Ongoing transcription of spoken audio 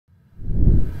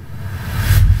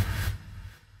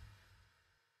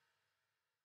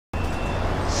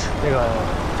那个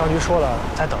张局说了，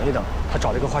再等一等，他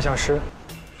找了一个画像师。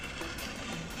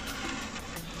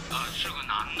是个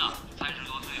男的，30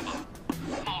多岁吧，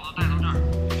帽子戴到这儿，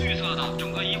绿色的，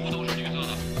整个衣服都是绿色的。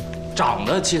长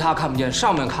得其他看不见，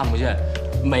上面看不见，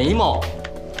眉毛，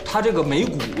他这个眉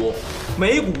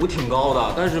骨挺高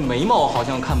的，但是眉毛好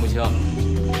像看不清。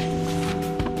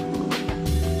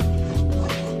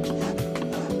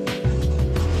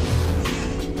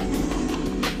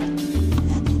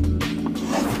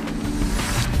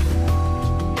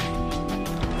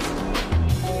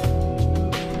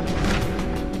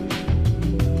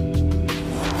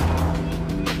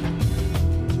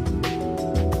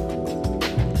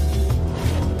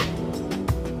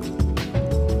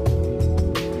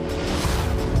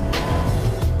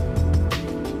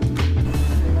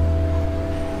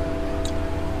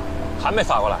 还没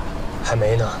发过来？还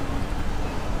没呢。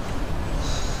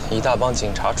一大帮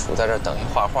警察杵在这儿等一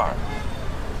画画的，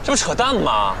这不扯淡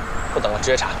吗？不等了，直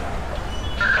接查。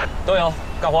都有，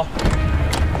干活。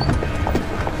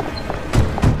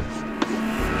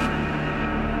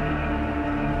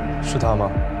是他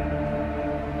吗？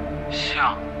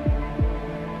像，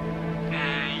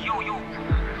又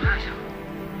不太像。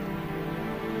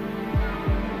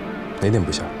哪点不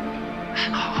像？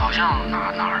好像哪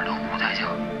儿都不太像。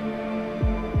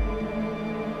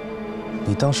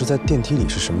 你当时在电梯里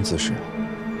是什么姿势啊？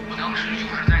我当时就是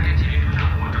在电梯里正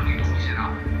往这里出去的，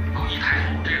然后一抬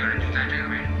头，这个人就在这个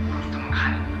位置，我就这么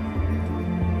看见的。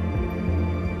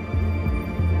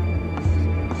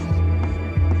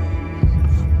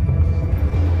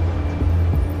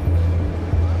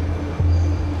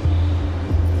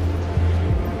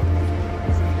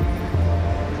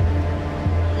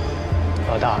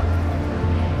老大，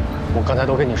我刚才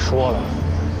都跟你说了，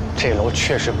这楼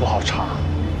确实不好查。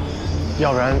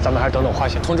 要不然咱们还是等等画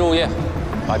像。通知物业，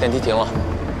把电梯停了，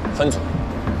分组，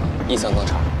一层层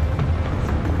查。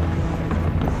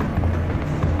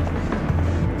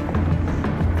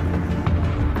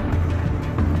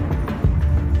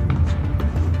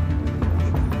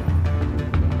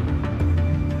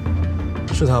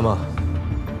是他吗？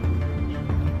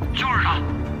就是他。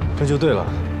这就对了。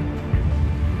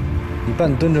你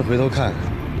半蹲着回头看，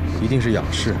一定是仰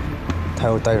视。他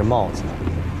又戴着帽子。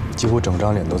 几乎整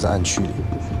张脸都在暗区里，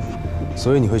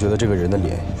所以你会觉得这个人的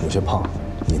脸有些胖，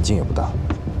眼睛也不大，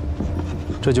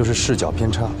这就是视角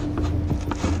偏差。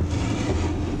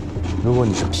如果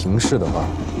你是平视的话，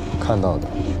看到的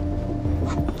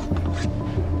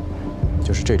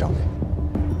就是这张脸。